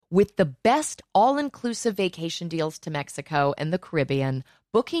With the best all-inclusive vacation deals to Mexico and the Caribbean,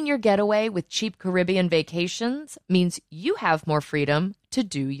 booking your getaway with Cheap Caribbean Vacations means you have more freedom to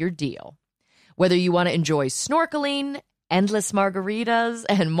do your deal. Whether you want to enjoy snorkeling, endless margaritas,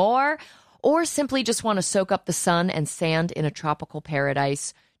 and more, or simply just want to soak up the sun and sand in a tropical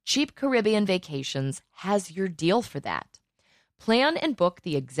paradise, Cheap Caribbean Vacations has your deal for that. Plan and book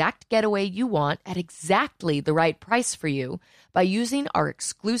the exact getaway you want at exactly the right price for you by using our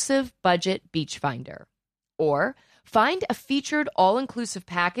exclusive budget beach finder. Or find a featured all-inclusive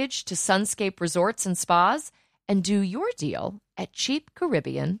package to Sunscape Resorts and Spas and do your deal at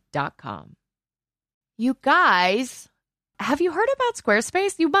cheapcaribbean.com. You guys, have you heard about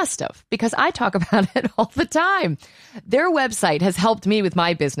Squarespace? You must have, because I talk about it all the time. Their website has helped me with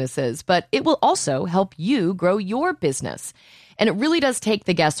my businesses, but it will also help you grow your business. And it really does take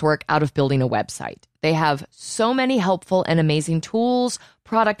the guesswork out of building a website. They have so many helpful and amazing tools,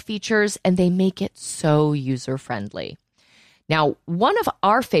 product features, and they make it so user-friendly. Now, one of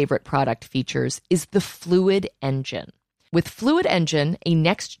our favorite product features is the Fluid Engine. With Fluid Engine, a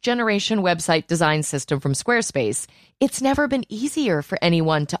next-generation website design system from Squarespace, it's never been easier for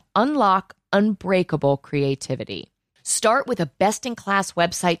anyone to unlock unbreakable creativity. Start with a best-in-class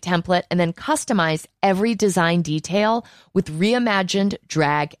website template and then customize every design detail with reimagined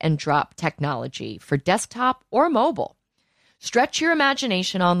drag-and-drop technology for desktop or mobile. Stretch your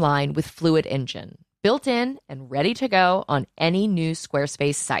imagination online with Fluid Engine, built in and ready to go on any new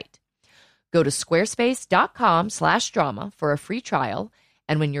Squarespace site. Go to squarespace.com/drama for a free trial,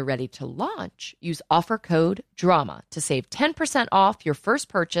 and when you're ready to launch, use offer code DRAMA to save 10% off your first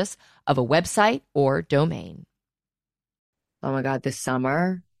purchase of a website or domain. Oh my God, this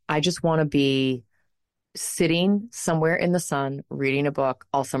summer, I just want to be sitting somewhere in the sun, reading a book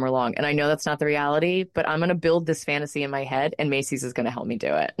all summer long. And I know that's not the reality, but I'm going to build this fantasy in my head, and Macy's is going to help me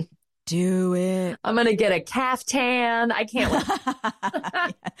do it. Do it. I'm going to get a caftan. I can't wait.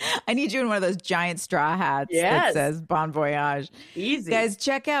 I need you in one of those giant straw hats Yes. that says Bon Voyage. Easy. Guys,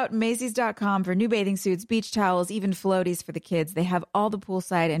 check out Macy's.com for new bathing suits, beach towels, even floaties for the kids. They have all the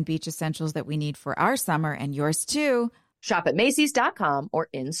poolside and beach essentials that we need for our summer and yours too. Shop at Macy's.com or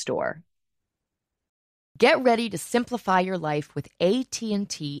in-store. Get ready to simplify your life with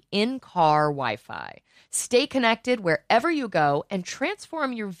AT&T in-car Wi-Fi. Stay connected wherever you go and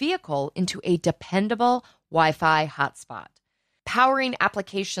transform your vehicle into a dependable Wi-Fi hotspot. Powering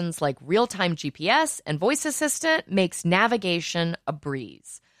applications like real-time GPS and voice assistant makes navigation a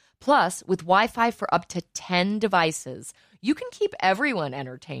breeze. Plus, with Wi-Fi for up to 10 devices, you can keep everyone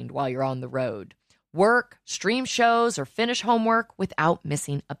entertained while you're on the road. Work, stream shows, or finish homework without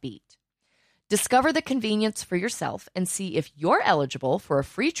missing a beat. Discover the convenience for yourself and see if you're eligible for a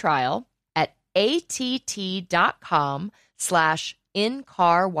free trial at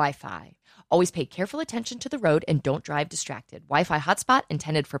att.com/in-car Wi-Fi. Always pay careful attention to the road and don't drive distracted. Wi-Fi hotspot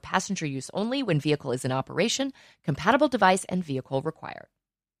intended for passenger use only when vehicle is in operation. Compatible device and vehicle required.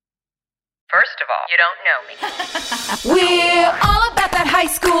 First of all, you don't know me. We're all about that high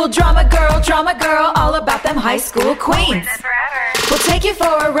school drama girl, all about them high school queens. We'll take you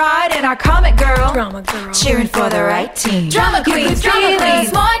for a ride in our comic girl, cheering for the right team. Drama queens,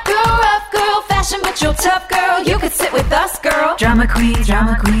 smart girl, rough girl, fashion but you're tough girl. You could sit with us, girl. Drama queens,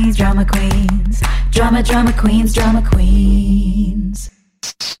 drama queens, drama queens. Drama queens, drama queens.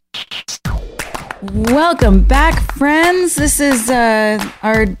 Welcome back, friends. This is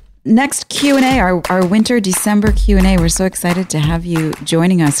our next Q&A, our winter December Q&A. We're so excited to have you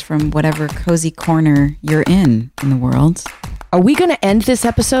joining us from whatever cozy corner you're in the world. Are we going to end this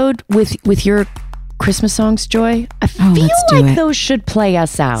episode with your Christmas songs, Joy? I feel like those should play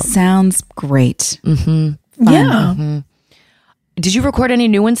us out. Sounds great. Mm-hmm. Yeah. Mm-hmm. Did you record any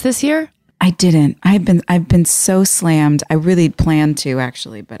new ones this year? I didn't. I've been so slammed. I really planned to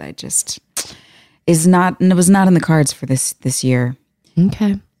actually, but it was not in the cards for this year.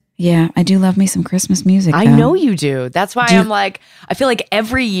 Okay. Yeah, I do love me some Christmas music, though. I know you do. That's why I'm like, I feel like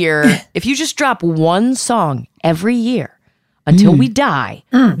every year, if you just drop one song every year until we die,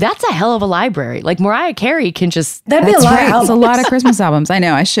 that's a hell of a library. Like Mariah Carey can just... That'd be a lot of albums. It's a lot of Christmas albums. I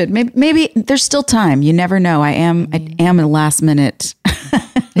know, I should. Maybe there's still time. You never know. I am a last minute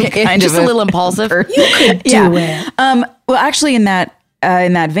just a little impulsive. You could do it. Well, actually, in that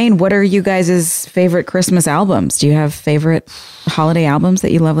vein, what are you guys' favorite Christmas albums? Do you have favorite holiday albums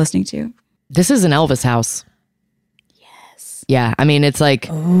that you love listening to? This is an Elvis house. Yes. Yeah. I mean, it's like,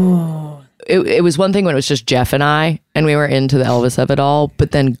 it was one thing when it was just Jeff and I, and we were into the Elvis of it all.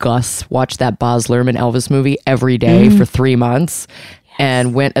 But then Gus watched that Baz Luhrmann Elvis movie every day for 3 months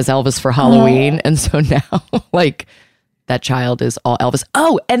and went as Elvis for Halloween. And so now, like, that child is all Elvis.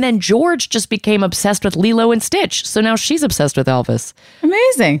 Oh, and then George just became obsessed with Lilo and Stitch. So now she's obsessed with Elvis.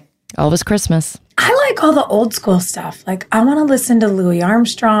 Amazing. Elvis Christmas. I like all the old school stuff. Like, I want to listen to Louis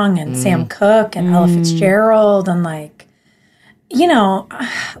Armstrong and Sam Cooke and Ella Fitzgerald and like, you know,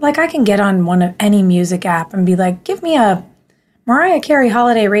 like I can get on one of any music app and be like, give me a Mariah Carey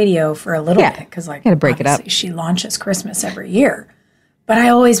holiday radio for a little bit. Because like, gotta break it up. She launches Christmas every year. But I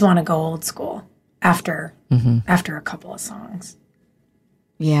always want to go old school after a couple of songs.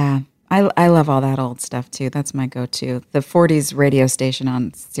 Yeah. I love all that old stuff too. That's my go-to. The 40s radio station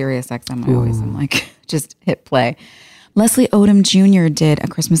on Sirius XM, I'm like, just hit play. Leslie Odom Jr. did a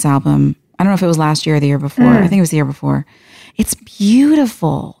Christmas album. I don't know if it was last year or the year before. I think it was the year before. It's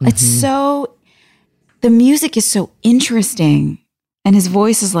beautiful. It's so, the music is so interesting. And his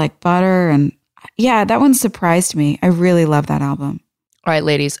voice is like butter. And yeah, that one surprised me. I really love that album. All right,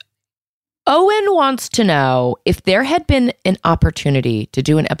 ladies. Owen wants to know if there had been an opportunity to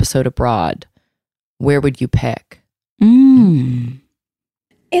do an episode abroad, where would you pick? In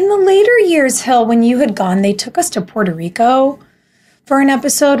the later years, Hill, when you had gone, they took us to Puerto Rico for an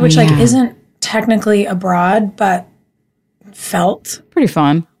episode, which like isn't technically abroad, but felt pretty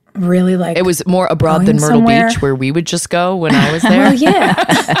fun. Really like it was more abroad than Myrtle Beach, where we would just go when I was there. Well,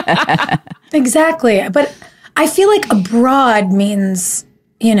 yeah, exactly. But I feel like abroad means,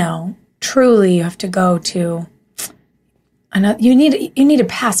 you know, truly you have to go to you need a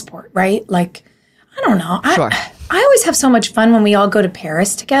passport, right? Like, I don't know. Sure. I always have so much fun when we all go to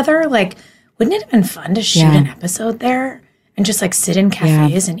Paris together. Like, wouldn't it have been fun to shoot an episode there and just like sit in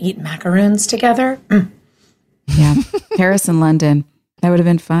cafes and eat macaroons together? Yeah. Paris and London. That would have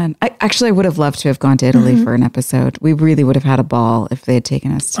been fun. I would have loved to have gone to Italy for an episode. We really would have had a ball if they had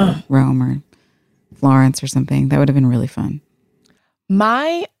taken us to Rome or Florence or something. That would have been really fun.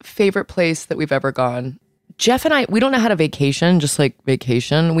 My favorite place that we've ever gone, Jeff and I, we don't know how to vacation, just like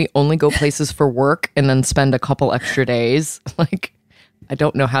vacation. We only go places for work and then spend a couple extra days. Like, I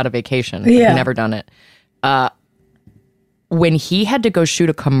don't know how to vacation. Yeah. I've never done it. When he had to go shoot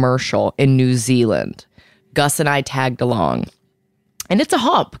a commercial in New Zealand, Gus and I tagged along. And it's a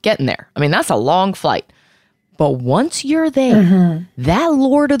hump getting there. I mean, that's a long flight. But once you're there, that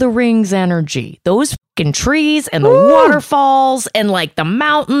Lord of the Rings energy, those fucking trees and the waterfalls and like the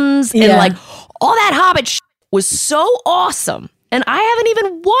mountains and like all that Hobbit shit was so awesome. And I haven't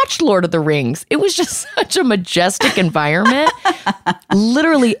even watched Lord of the Rings. It was just such a majestic environment.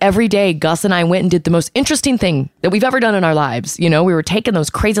 Literally every day, Gus and I went and did the most interesting thing that we've ever done in our lives. You know, we were taking those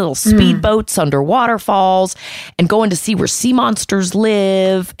crazy little speedboats under waterfalls and going to see where sea monsters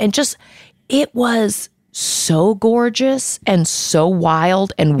live. And just, it was so gorgeous and so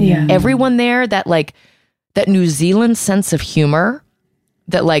wild. And everyone there, that New Zealand sense of humor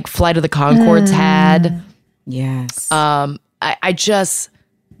that like Flight of the Conchords had. Yes.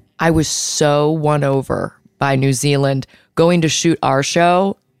 I was so won over by New Zealand going to shoot our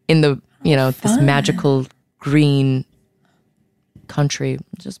show in the, you know, this magical green country.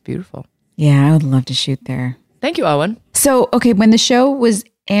 Just beautiful. Yeah, I would love to shoot there. Thank you, Owen. So, okay, when the show was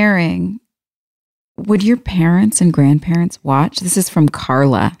airing, would your parents and grandparents watch? This is from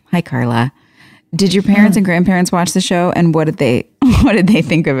Carla. Hi, Carla. Did your parents and grandparents watch the show, and what did they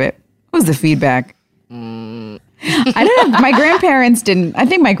think of it? What was the feedback? I don't know. My grandparents didn't. I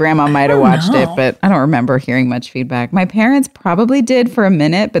think my grandma might have watched it, but I don't remember hearing much feedback. My parents probably did for a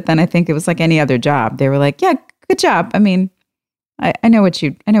minute, but then I think it was like any other job. They were like, "Yeah, good job." I mean, I know what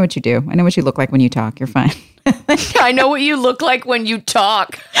you do. I know what you look like when you talk. You're fine. I know what you look like when you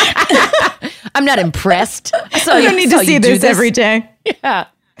talk. I'm not impressed. I don't need to see this every day. Yeah,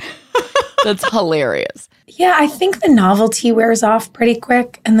 that's hilarious. Yeah, I think the novelty wears off pretty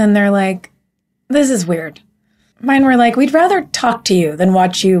quick, and then they're like, "This is weird." Mine were like, we'd rather talk to you than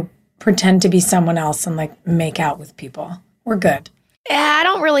watch you pretend to be someone else and like make out with people. We're good. Yeah, I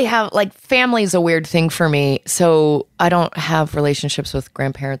don't really have, like, family's a weird thing for me. So I don't have relationships with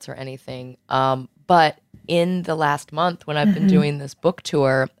grandparents or anything. But in the last month when I've been doing this book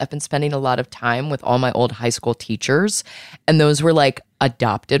tour, I've been spending a lot of time with all my old high school teachers. And those were like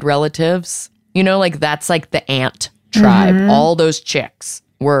adopted relatives. You know, like that's like the aunt tribe. All those chicks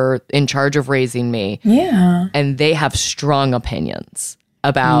were in charge of raising me. Yeah. And they have strong opinions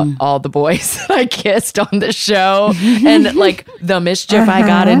about all the boys that I kissed on the show and like the mischief I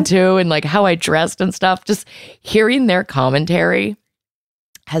got into and like how I dressed and stuff. Just hearing their commentary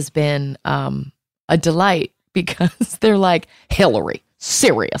has been a delight because they're like, Hillary,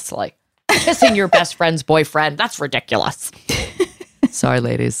 seriously, kissing your best friend's boyfriend, that's ridiculous. Sorry,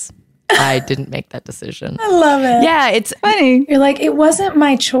 ladies. I didn't make that decision. I love it. Yeah, it's Funny. You're like, it wasn't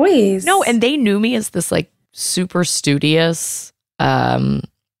my choice. no, and they knew me as this like super studious.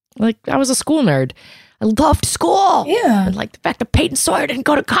 Like I was a school nerd. I loved school. Yeah. And like the fact that Peyton Sawyer didn't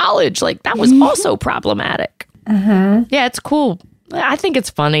go to college, like that was also problematic. Yeah, it's cool. I think it's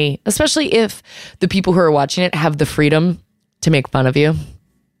funny, especially if the people who are watching it have the freedom to make fun of you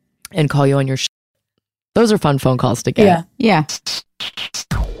and call you on your shit. Those are fun phone calls to get. Yeah. Yeah.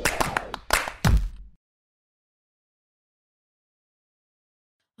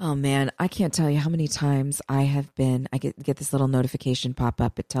 Oh man, I can't tell you how many times I get this little notification pop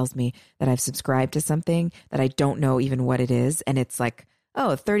up. It tells me that I've subscribed to something that I don't know even what it is. And it's like,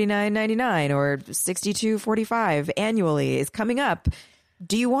 oh, $39.99 or $62.45 annually is coming up.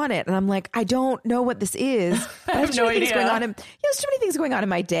 Do you want it? And I'm like, I don't know what this is. I have no idea. There's too many things going on in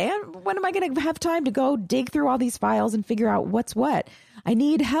my day. When am I going to have time to go dig through all these files and figure out what's what? I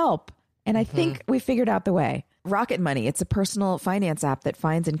need help. And I think we figured out the way. Rocket Money. It's a personal finance app that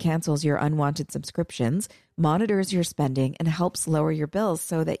finds and cancels your unwanted subscriptions, monitors your spending, and helps lower your bills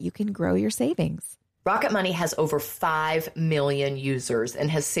so that you can grow your savings. Rocket Money has over 5 million users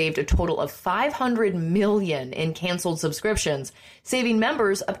and has saved a total of $500 million in canceled subscriptions, saving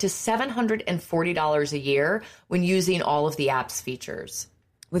members up to $740 a year when using all of the app's features.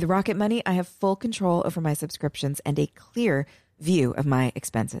 With Rocket Money, I have full control over my subscriptions and a clear view of my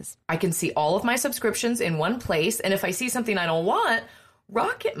expenses. I can see all of my subscriptions in one place, and if I see something I don't want,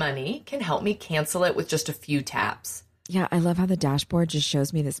 Rocket Money can help me cancel it with just a few taps. Yeah, I love how the dashboard just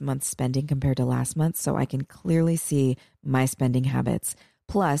shows me this month's spending compared to last month, so I can clearly see my spending habits.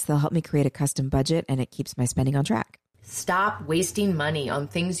 Plus, they'll help me create a custom budget, and it keeps my spending on track. Stop wasting money on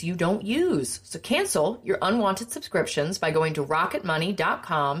things you don't use. So cancel your unwanted subscriptions by going to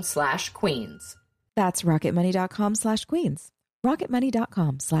rocketmoney.com/queens. That's rocketmoney.com/queens.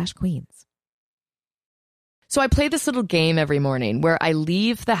 rocketmoney.com/queens. So I play this little game every morning where I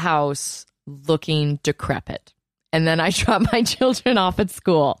leave the house looking decrepit. And then I drop my children off at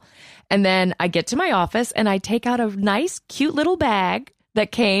school. And then I get to my office and I take out a nice, cute little bag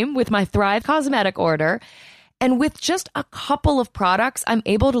that came with my Thrive Cosmetic order. And with just a couple of products, I'm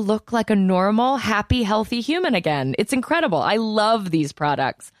able to look like a normal, happy, healthy human again. It's incredible. I love these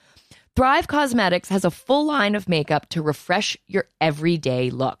products. Thrive Cosmetics has a full line of makeup to refresh your everyday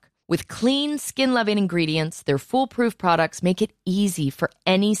look. With clean, skin-loving ingredients, their foolproof products make it easy for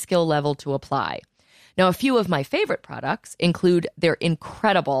any skill level to apply. Now, a few of my favorite products include their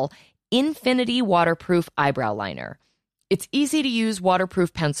incredible Infinity Waterproof Eyebrow Liner. Its easy-to-use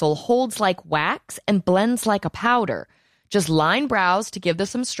waterproof pencil holds like wax and blends like a powder. Just line brows to give them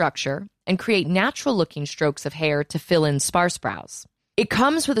some structure and create natural-looking strokes of hair to fill in sparse brows. It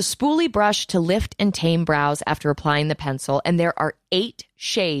comes with a spoolie brush to lift and tame brows after applying the pencil, and there are 8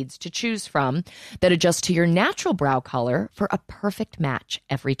 shades to choose from that adjust to your natural brow color for a perfect match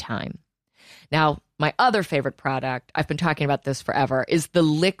every time. Now, my other favorite product, I've been talking about this forever, is the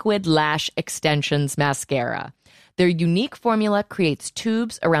Liquid Lash Extensions Mascara. Their unique formula creates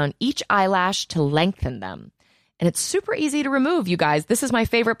tubes around each eyelash to lengthen them. And it's super easy to remove, you guys. This is my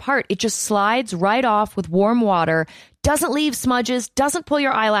favorite part. It just slides right off with warm water, doesn't leave smudges, doesn't pull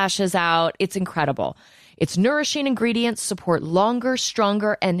your eyelashes out. It's incredible. Its nourishing ingredients support longer,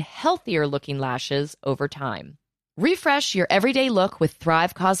 stronger, and healthier looking lashes over time. Refresh your everyday look with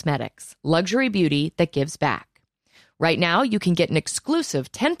Thrive Cosmetics, luxury beauty that gives back. Right now, you can get an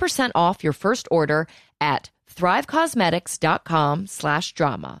exclusive 10% off your first order at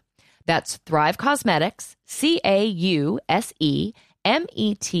thrivecosmetics.com/drama. That's Thrive Cosmetics,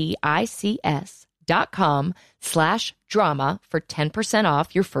 CAUSEMETICS.com/drama for 10%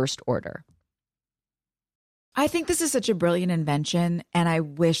 off your first order. I think this is such a brilliant invention, and I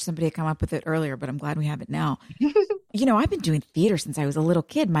wish somebody had come up with it earlier, but I'm glad we have it now. You know, I've been doing theater since I was a little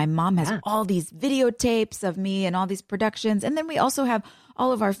kid. My mom has all these videotapes of me and all these productions, and then we also have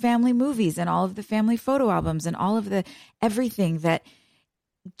all of our family movies and all of the family photo albums and all of the everything that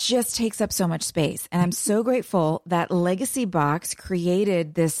just takes up so much space. And I'm so grateful that Legacy Box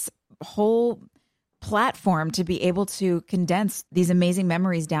created this whole platform to be able to condense these amazing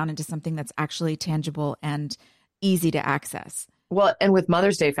memories down into something that's actually tangible and easy to access. Well, and with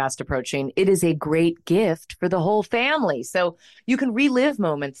Mother's Day fast approaching, it is a great gift for the whole family. So you can relive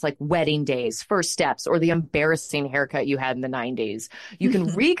moments like wedding days, first steps, or the embarrassing haircut you had in the 90s. You can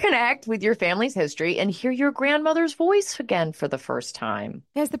reconnect with your family's history and hear your grandmother's voice again for the first time.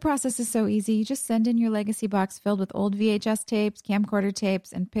 Guys, the process is so easy. You just send in your Legacy Box filled with old VHS tapes, camcorder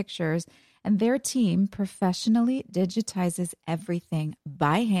tapes, and pictures, and their team professionally digitizes everything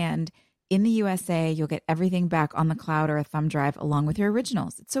by hand in the USA. You'll get everything back on the cloud or a thumb drive along with your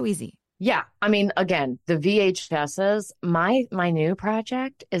originals. It's so easy. Yeah, I mean, again, the VHSs, my new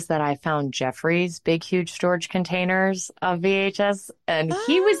project is that I found Jeffrey's big, huge storage containers of VHS, and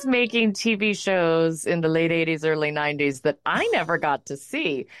he was making TV shows in the late 80s, early 90s that I never got to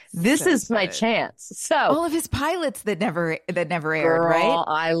see. This is my chance. So, All of his pilots that never aired, girl, right?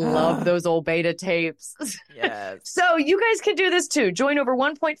 I love those old beta tapes. Yes. So you guys can do this too. Join over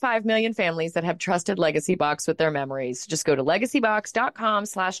 1.5 million families that have trusted Legacy Box with their memories. Just go to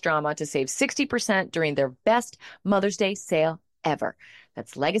legacybox.com/drama to save 60% during their best Mother's Day sale ever.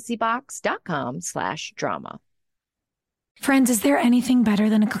 That's legacybox.com/drama. Friends, is there anything better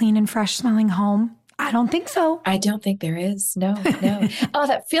than a clean and fresh smelling home? I don't think so. I don't think there is. No. Oh,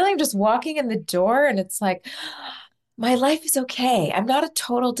 that feeling of just walking in the door and it's like, my life is okay. I'm not a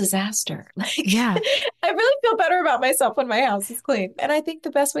total disaster. Yeah. I really feel better about myself when my house is clean. And I think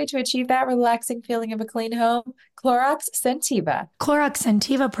the best way to achieve that relaxing feeling of a clean home, Clorox Scentiva. Clorox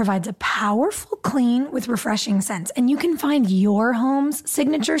Scentiva provides a powerful clean with refreshing scents, and you can find your home's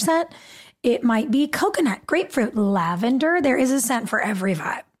signature scent. It might be coconut, grapefruit, lavender. There is a scent for every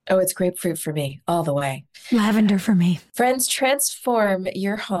vibe. Oh, it's grapefruit for me, all the way. Lavender for me. Friends, transform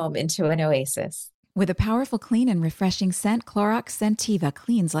your home into an oasis. With a powerful, clean, and refreshing scent, Clorox Scentiva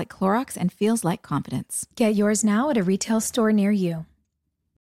cleans like Clorox and feels like confidence. Get yours now at a retail store near you.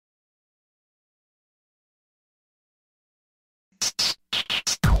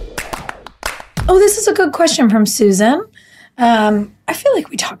 Oh, this is a good question from Susan. I feel like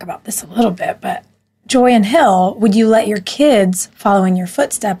we talk about this a little bit, but Joy and Hill, would you let your kids follow in your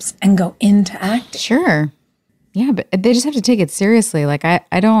footsteps and go into acting? Sure. Yeah, but they just have to take it seriously. Like I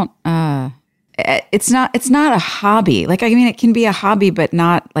don't it's not a hobby. Like, I mean, it can be a hobby, but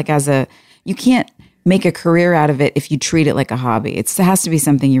not like you can't make a career out of it if you treat it like a hobby. It has to be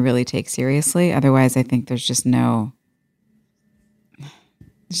something you really take seriously. Otherwise, I think there's just no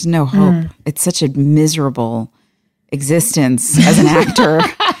hope. It's such a miserable existence as an actor.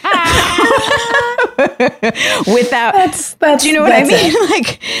 Without, do you know what I mean?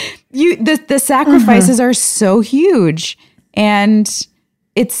 Like, the sacrifices are so huge, and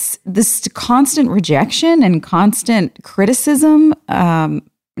it's this constant rejection and constant criticism. No,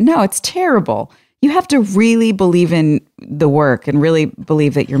 it's terrible. You have to really believe in the work and really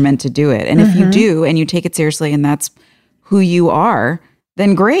believe that you're meant to do it. And if you do, and you take it seriously, and that's who you are,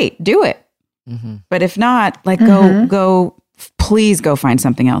 then great, do it. But if not, like, please go find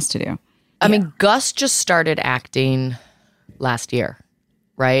something else to do. I mean, Gus just started acting last year,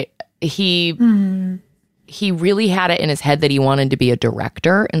 right? He really had it in his head that he wanted to be a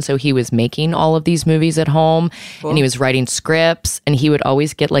director. And so he was making all of these movies at home, and he was writing scripts, and he would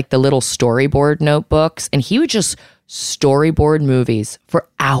always get like the little storyboard notebooks, and he would just storyboard movies for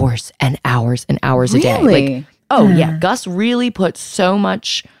hours and hours and hours a day. Like, yeah. Gus really put so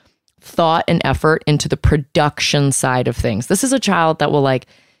much thought and effort into the production side of things. This is a child that will like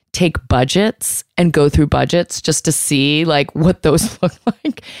take budgets and go through budgets just to see like what those look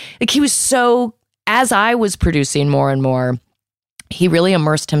like. Like, he was so, as I was producing more and more, he really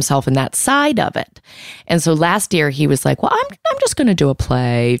immersed himself in that side of it. And so last year he was like, well, I'm just going to do a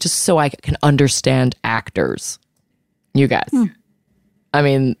play just so I can understand actors. You guys. I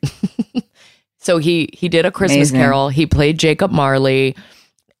mean, so he did A Christmas Carol. He played Jacob Marley,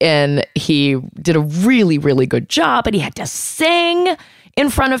 and he did a really, really good job, but he had to sing in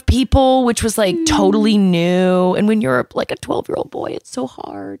front of people, which was like totally new. And when you're like a 12-year-old boy, it's so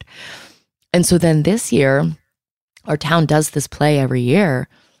hard. And so then this year, our town does this play every year.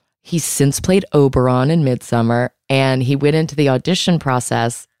 He's since played Oberon in Midsummer, and he went into the audition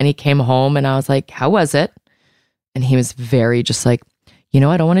process, and he came home, and I was like, how was it? And he was very just like, I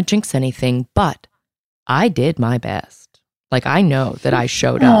don't want to jinx anything, but I did my best. Like, I know that I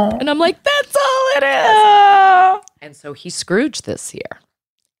showed up. And I'm like, that's all it is. And so he's Scrooge this year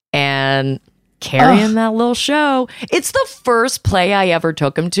and carrying that little show. It's the first play I ever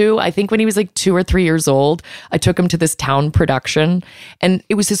took him to. I think when he was like 2 or 3 years old, I took him to this town production, and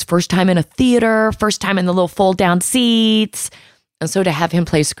it was his first time in a theater, first time in the little fold down seats. And so to have him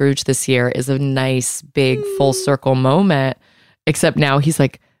play Scrooge this year is a nice, big, full circle moment. Except now he's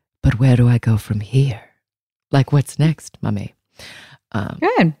like, but where do I go from here? Like, what's next, mommy?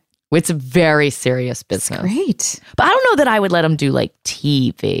 Good. It's a very serious business. Great. But I don't know that I would let him do like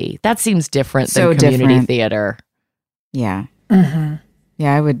TV. That seems different So than community different. theater. Yeah.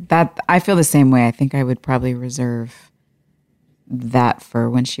 Yeah, I feel the same way. I think I would probably reserve that for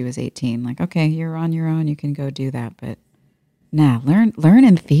when she was 18. Like, okay, you're on your own. You can go do that. But learn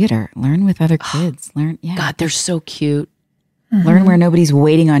in theater. Learn with other kids. God, they're so cute. Learn where nobody's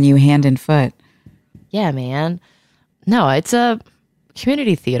waiting on you hand and foot. Yeah, man. No, it's a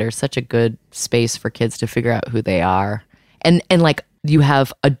community theater is such a good space for kids to figure out who they are. And like you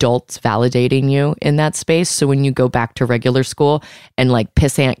have adults validating you in that space. So when you go back to regular school and like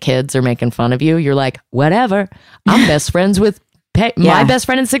pissant kids are making fun of you, you're like, whatever. I'm best friends with my best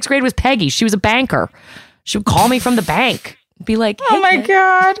friend in 6th grade was Peggy. She was a banker. She would call me from the bank. Be like, hey, oh my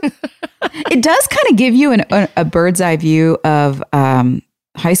God. It does kind of give you a bird's eye view of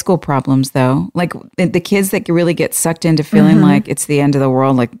high school problems, though. Like the kids that really get sucked into feeling like it's the end of the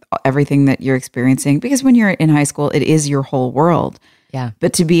world, like everything that you're experiencing. Because when you're in high school, it is your whole world. Yeah.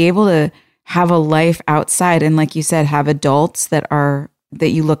 But to be able to have a life outside and, like you said, have adults that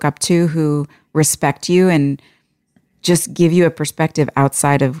you look up to who respect you and just give you a perspective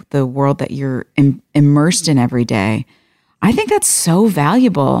outside of the world that you're immersed in every day. I think that's so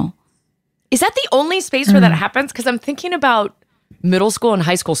valuable. Is that the only space where that happens? Because I'm thinking about middle school and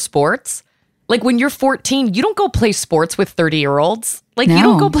high school sports. Like when you're 14, you don't go play sports with 30-year-olds. Like you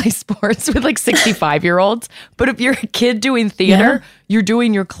don't go play sports with like 65-year-olds. But if you're a kid doing theater, you're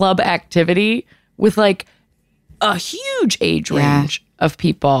doing your club activity with like a huge age range of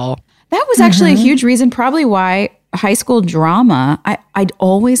people. That was actually a huge reason probably why high school drama, I'd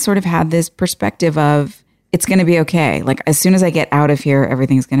always sort of had this perspective of it's going to be okay. Like as soon as I get out of here,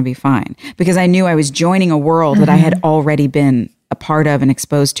 everything's going to be fine. Because I knew I was joining a world that I had already been a part of and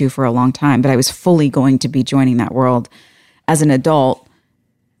exposed to for a long time, but I was fully going to be joining that world as an adult.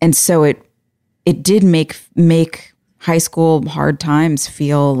 And so it did make high school hard times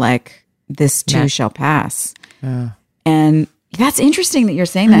feel like this too shall pass. And that's interesting that you're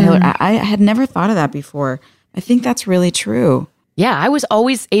saying that, Hillary. I had never thought of that before. I think that's really true. Yeah, I was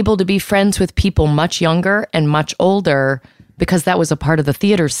always able to be friends with people much younger and much older because that was a part of the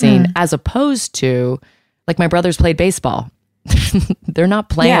theater scene, as opposed to, like, my brothers played baseball. They're not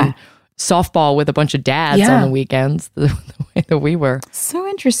playing softball with a bunch of dads on the weekends the way that we were. So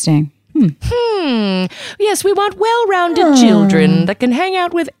interesting. Yes, we want well-rounded children that can hang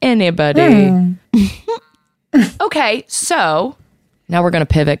out with anybody. Okay, so now we're going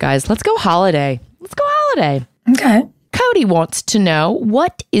to pivot, guys. Let's go holiday. Okay. Cody wants to know,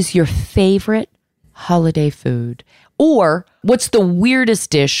 what is your favorite holiday food? Or what's the weirdest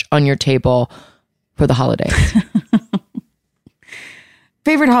dish on your table for the holidays?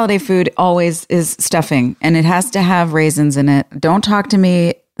 Favorite holiday food always is stuffing, and it has to have raisins in it. Don't talk to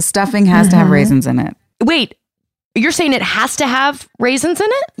me. Stuffing has to have raisins in it. Wait, you're saying it has to have raisins in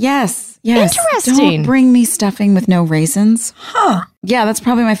it? Yes. Interesting. Don't bring me stuffing with no raisins. Huh. Yeah, that's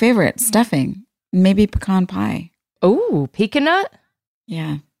probably my favorite. Stuffing. Maybe pecan pie. Ooh, pecan nut?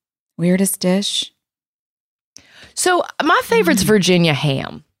 Yeah. Weirdest dish? So my favorite's Virginia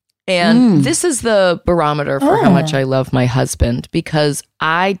ham. And this is the barometer for how much I love my husband, because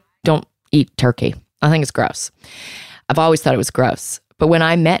I don't eat turkey. I think it's gross. I've always thought it was gross. But when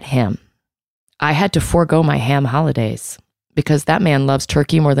I met him, I had to forego my ham holidays because that man loves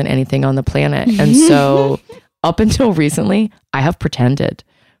turkey more than anything on the planet. And so up until recently, I have pretended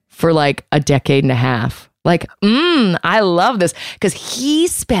for like a decade and a half. Like, I love this, because he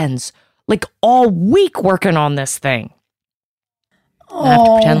spends like all week working on this thing. And I have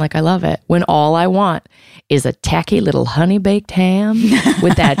to pretend like I love it when all I want is a tacky little honey baked ham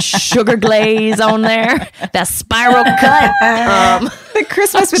with that sugar glaze on there, that spiral cut. The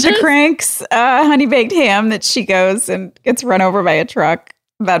Christmas with the Cranks honey baked ham that she goes and gets run over by a truck.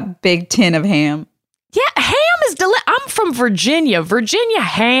 That big tin of ham. Yeah, ham is I'm from Virginia. Virginia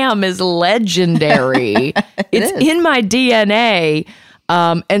ham is legendary. It's in my DNA.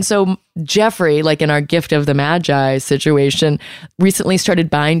 And so Jeffrey, like in our Gift of the Magi situation, recently started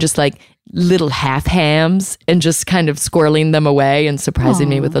buying just like little half hams and just kind of squirreling them away and surprising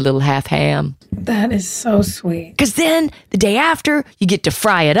me with a little half ham. That is so sweet. Because then the day after, you get to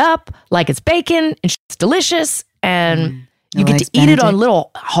fry it up like it's bacon and it's delicious. And you get to eat it on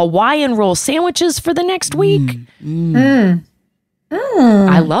little Hawaiian roll sandwiches for the next week.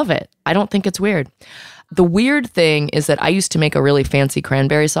 I love it. I don't think it's weird. The weird thing is that I used to make a really fancy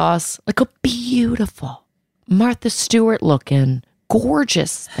cranberry sauce, like a beautiful Martha Stewart looking,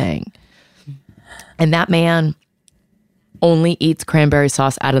 gorgeous thing. And that man only eats cranberry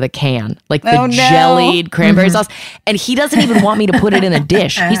sauce out of the can, like the jellied cranberry sauce. And he doesn't even want me to put it in a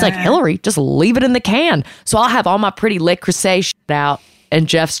dish. He's like, Hillary, just leave it in the can. So I'll have all my pretty Le Creuset shit out. And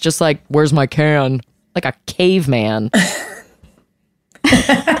Jeff's just like, where's my can? Like a caveman. What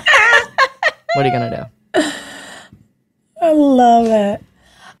are you going to do? I love it.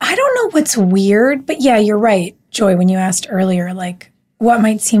 I don't know what's weird, but yeah, you're right, Joy, when you asked earlier, like what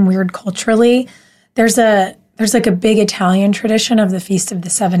might seem weird culturally. There's like a big Italian tradition of the Feast of the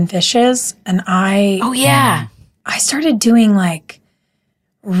Seven Fishes. And I started doing like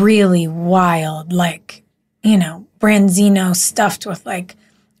really wild, like, branzino stuffed with like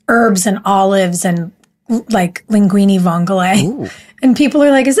herbs and olives and like linguine vongole. Ooh. And people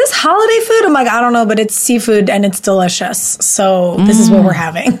are like, is this holiday food? I'm like, I don't know, but it's seafood and it's delicious. So this is what we're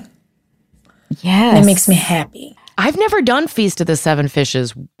having. Yes. And it makes me happy. I've never done Feast of the Seven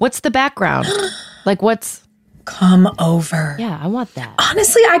Fishes. What's the background? Like, what's... Come over. Yeah, I want that.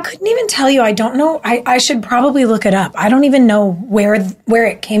 Honestly, I couldn't even tell you. I don't know. I should probably look it up. I don't even know where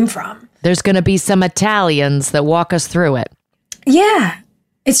it came from. There's going to be some Italians that walk us through it. Yeah.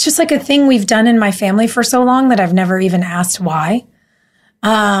 It's just like a thing we've done in my family for so long that I've never even asked why.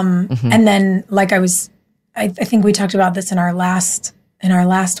 And then like I think we talked about this in our last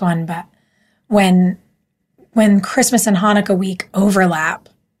one, but when Christmas and Hanukkah week overlap,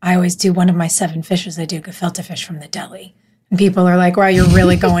 I always do one of my 7 fishes. I do gefilte fish from the deli. And people are like, wow, you're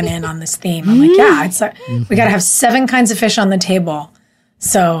really going in on this theme. I'm like, yeah, it's like, we got to have 7 kinds of fish on the table.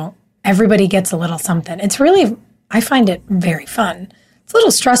 So everybody gets a little something. It's really, I find it very fun. It's a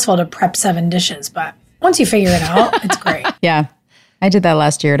little stressful to prep 7 dishes, but once you figure it out, it's great. Yeah. I did that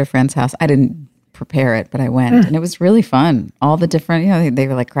last year at a friend's house. I didn't prepare it, but I went and it was really fun. All the different, they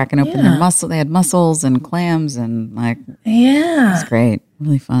were like cracking open their mussel. They had mussels and clams and like, Yeah. it's great.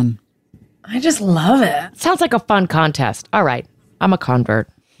 Really fun. I just love it. Sounds like a fun contest. All right, I'm a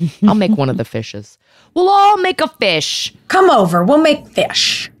convert. I'll make one of the fishes. We'll all make a fish. Come over. We'll make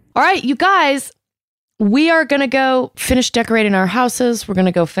fish. All right, you guys, we are going to go finish decorating our houses. We're going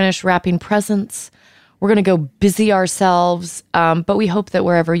to go finish wrapping presents. We're going to go busy ourselves. But we hope that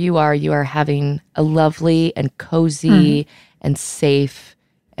wherever you are having a lovely and cozy and safe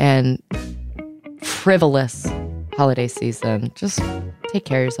and frivolous holiday season. Just take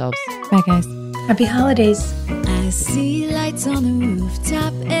care of yourselves. Bye, guys. Happy holidays. I see lights on the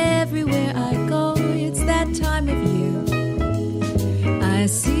rooftop everywhere I go. It's that time of year. I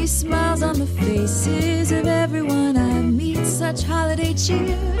see smiles on the faces of everyone I meet. Such holiday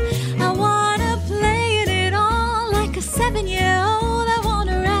cheer. I wanna play in it all like a 7-year-old. I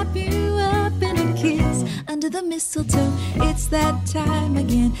wanna wrap you up in a kiss under the mistletoe. It's that time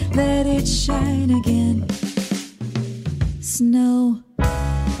again. Let it shine again. Snow.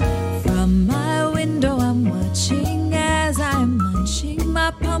 From my window I'm watching as I'm munching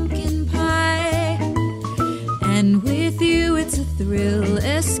my pumpkin pie. And with you it's a thrill,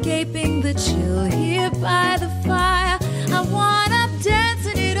 escaping the chill here by the fire. I wanna dance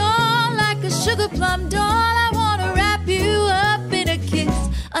in it all like a sugar plum doll. I wanna wrap you up in a kiss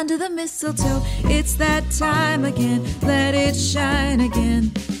under the mistletoe. It's that time again, let it shine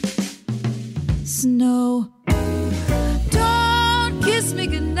again. Snow. Don't kiss me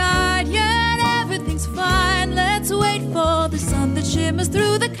goodnight yet, everything's fine. Let's wait for the sun that shimmers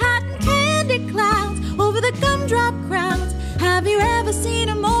through the cotton candy clouds, over the gumdrop crowds. Have you ever seen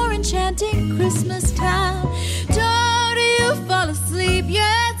a more enchanting Christmas town? Don't you fall asleep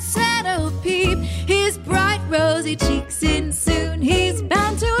yet, Santa will peep his bright rosy cheeks in soon. He's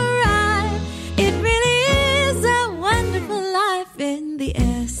bound to arrive. It really is a wonderful life in the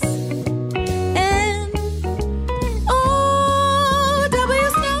S.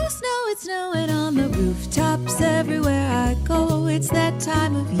 It's snowing on the rooftops everywhere I go. It's that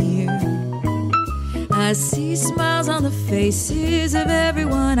time of year. I see smiles on the faces of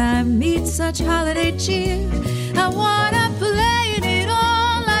everyone I meet. Such holiday cheer. I wanna play in it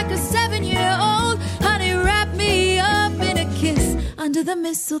all like a 7-year-old. Honey, wrap me up in a kiss under the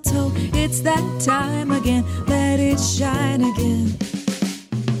mistletoe. It's that time again. Let it shine again.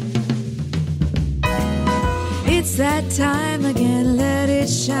 It's that time again, let it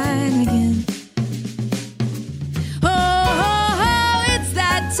shine again. Oh, oh, oh, it's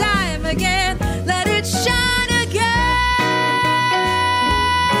that time again, let it shine again.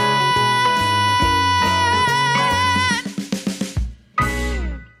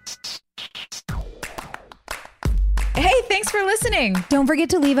 Hey, thanks for listening. Don't forget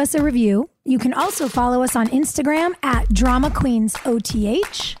to leave us a review. You can also follow us on Instagram at Drama Queens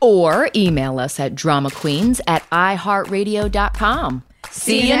OTH. Or email us at dramaqueens@iheartradio.com.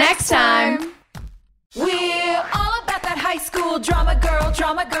 See you next time. We're all about that high school drama girl,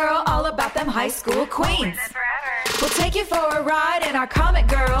 all about them high school queens. We'll take you for a ride in our comic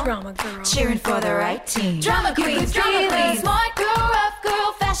girl, cheering for the right team. Drama queens, smart girl, rough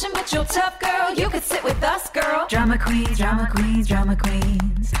girl, fashion but you're tough girl. You could sit with us, girl. Drama queens, drama queens, drama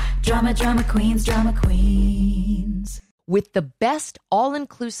queens. Drama queens, drama queens. With the best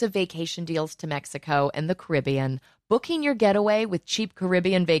all-inclusive vacation deals to Mexico and the Caribbean, booking your getaway with Cheap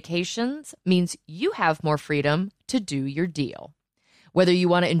Caribbean Vacations means you have more freedom to do your deal. Whether you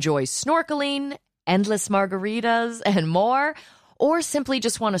want to enjoy snorkeling, endless margaritas, and more, or simply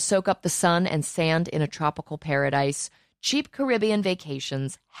just want to soak up the sun and sand in a tropical paradise, Cheap Caribbean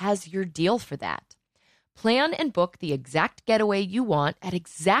Vacations has your deal for that. Plan and book the exact getaway you want at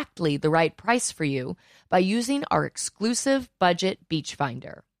exactly the right price for you by using our exclusive budget beach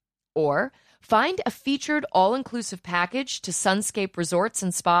finder. Or find a featured all-inclusive package to Sunscape Resorts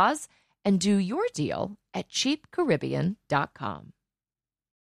and Spas and do your deal at cheapcaribbean.com.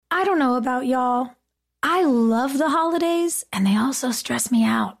 I don't know about y'all. I love the holidays, and they also stress me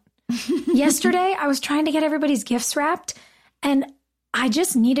out. Yesterday, I was trying to get everybody's gifts wrapped, and I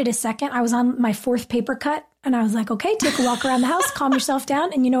just needed a second. I was on my 4th paper cut, and I was like, okay, take a walk around the house, calm yourself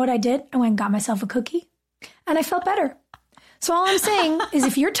down. And you know what I did? I went and got myself a cookie, and I felt better. So all I'm saying is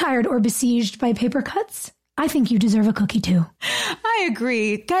if you're tired or besieged by paper cuts, I think you deserve a cookie too. I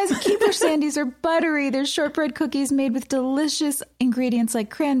agree. Guys, Keebler Sandies are buttery. They're shortbread cookies made with delicious ingredients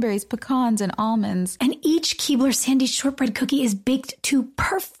like cranberries, pecans, and almonds. And each Keebler Sandies shortbread cookie is baked to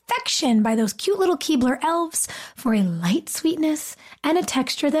perfection by those cute little Keebler elves for a light sweetness and a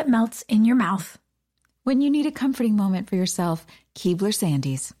texture that melts in your mouth. When you need a comforting moment for yourself, Keebler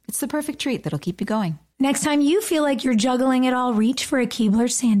Sandies. It's the perfect treat that'll keep you going. Next time you feel like you're juggling it all, reach for a Keebler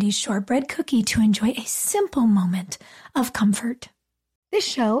Sandies shortbread cookie to enjoy a simple moment of comfort. This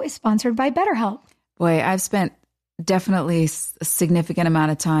show is sponsored by BetterHelp. Boy, I've spent definitely a significant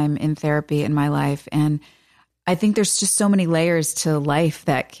amount of time in therapy in my life. And I think there's just so many layers to life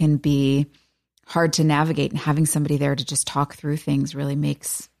that can be hard to navigate. And having somebody there to just talk through things really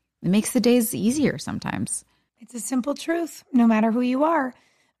makes the days easier sometimes. It's a simple truth. No matter who you are,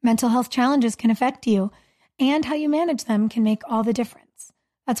 mental health challenges can affect you, and how you manage them can make all the difference.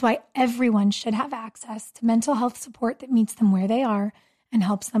 That's why everyone should have access to mental health support that meets them where they are and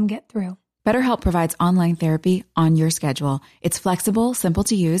helps them get through. BetterHelp provides online therapy on your schedule. It's flexible, simple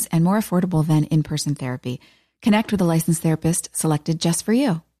to use, and more affordable than in-person therapy. Connect with a licensed therapist selected just for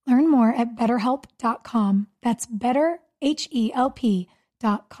you. Learn more at BetterHelp.com. That's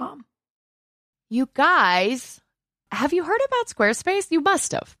BetterHelp.com. You guys, have you heard about Squarespace? You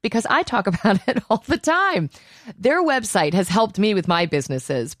must have, because I talk about it all the time. Their website has helped me with my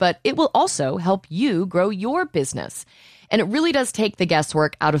businesses, but it will also help you grow your business. And it really does take the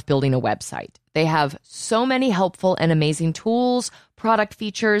guesswork out of building a website. They have so many helpful and amazing tools, product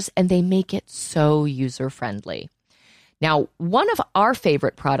features, and they make it so user-friendly. Now, one of our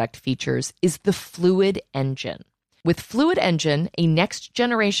favorite product features is the Fluid Engine. With Fluid Engine, a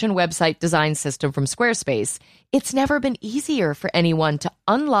next-generation website design system from Squarespace, it's never been easier for anyone to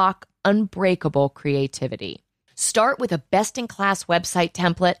unlock unbreakable creativity. Start with a best-in-class website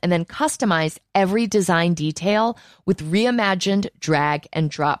template and then customize every design detail with reimagined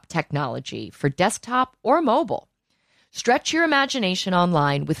drag-and-drop technology for desktop or mobile. Stretch your imagination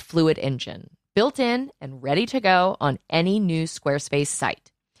online with Fluid Engine, built in and ready to go on any new Squarespace site.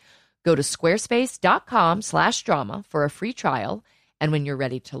 Go to squarespace.com/drama for a free trial, and when you're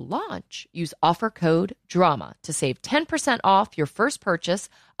ready to launch, use offer code DRAMA to save 10% off your first purchase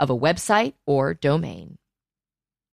of a website or domain.